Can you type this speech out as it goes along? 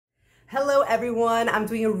everyone. I'm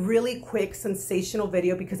doing a really quick sensational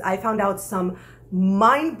video because I found out some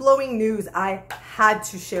mind-blowing news I had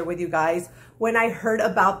to share with you guys. When I heard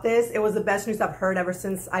about this, it was the best news I've heard ever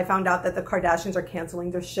since I found out that the Kardashians are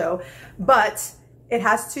canceling their show. But it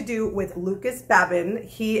has to do with Lucas Babin.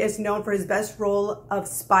 He is known for his best role of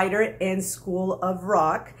Spider in School of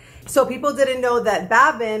Rock. So people didn't know that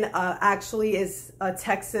Babin actually is a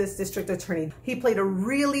Texas district attorney. He played a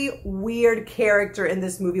really weird character in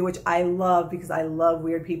this movie, which I love because I love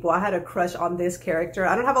weird people. I had a crush on this character.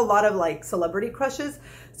 I don't have a lot of like celebrity crushes,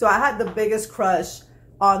 so I had the biggest crush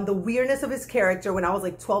on the weirdness of his character when I was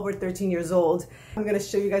like 12 or 13 years old. I'm gonna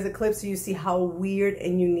show you guys a clip so you see how weird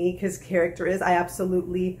and unique his character is. I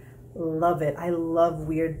absolutely love it. I love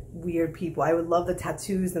weird people. I would love the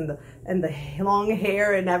tattoos and the long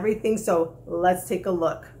hair and everything. So let's take a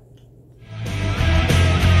look.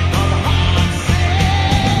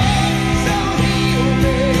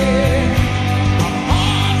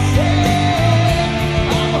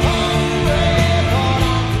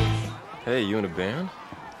 Hey, you in a band?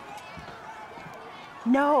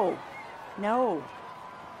 No.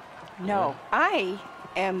 I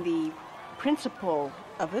am the principal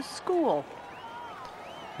of a school.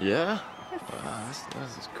 Yeah? Wow,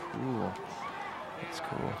 this is cool. That's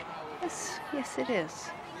cool. Yes, it is.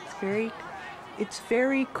 It's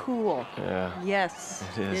very cool. Yeah. Yes,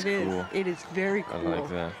 it is cool. It is very cool. I like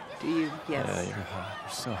that. Do you? Yes. Yeah, you're hot. You're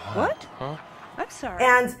so hot. What? Huh? I'm sorry.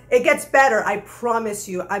 And it gets better, I promise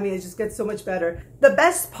you. I mean, it just gets so much better. The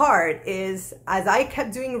best part is, as I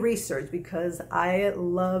kept doing research, because I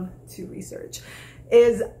love to research,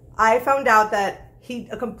 is I found out that he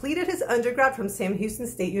completed his undergrad from Sam Houston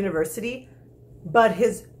State University, but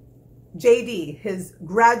his JD, his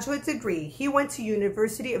graduate degree, he went to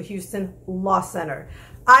University of Houston Law Center.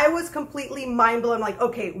 I was completely mind blown. Like,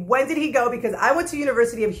 okay, when did he go? Because I went to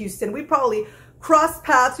University of Houston. We probably crossed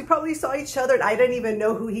paths. We probably saw each other and I didn't even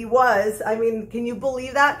know who he was. I mean, can you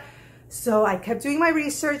believe that? So I kept doing my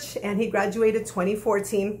research and he graduated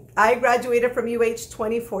 2014. I graduated from UH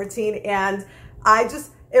 2014 and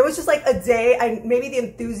it was just like a day. Maybe the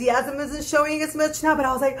enthusiasm isn't showing as much now, but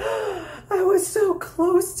I was like, I was so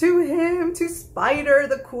close to him, to Spider,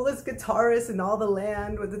 the coolest guitarist in all the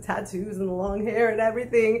land with the tattoos and the long hair and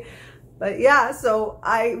everything. But yeah, so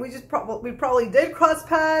we probably did cross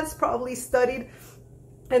paths, probably studied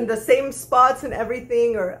in the same spots and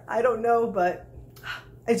everything, or I don't know, but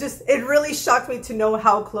it really shocked me to know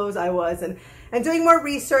how close I was. And doing more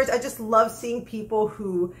research, I just love seeing people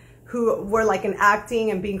who were like in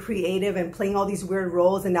acting and being creative and playing all these weird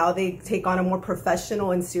roles, and now they take on a more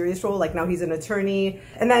professional and serious role. Like now he's an attorney.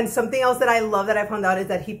 And then something else that I love that I found out is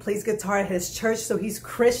that he plays guitar at his church, so he's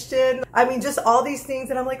Christian. I mean, just all these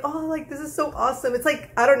things, and I'm like, oh, like this is so awesome. It's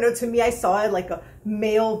like, I don't know, to me, I saw it like a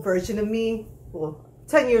male version of me. Well,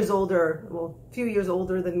 10 years older, well, a few years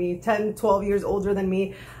older than me, 10, 12 years older than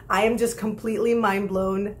me. I am just completely mind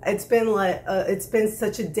blown. It's been like, it's been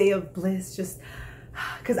such a day of bliss, just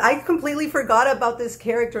because I completely forgot about this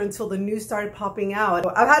character until the news started popping out.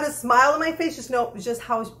 I've had a smile on my face,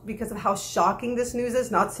 because of how shocking this news is,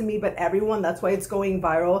 not to me, but everyone. That's why it's going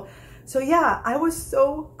viral. So yeah, I was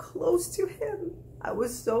so close to him. I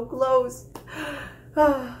was so close.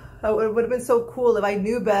 It would have been so cool if I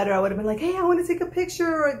knew better. I would have been like, hey, I want to take a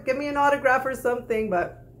picture or give me an autograph or something,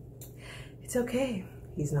 but it's okay.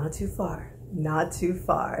 He's not too far. Not too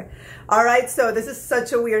far. All right, so this is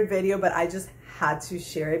such a weird video, but I just had to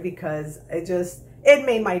share it because it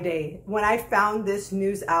made my day. When I found this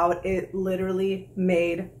news out, it literally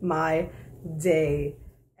made my day.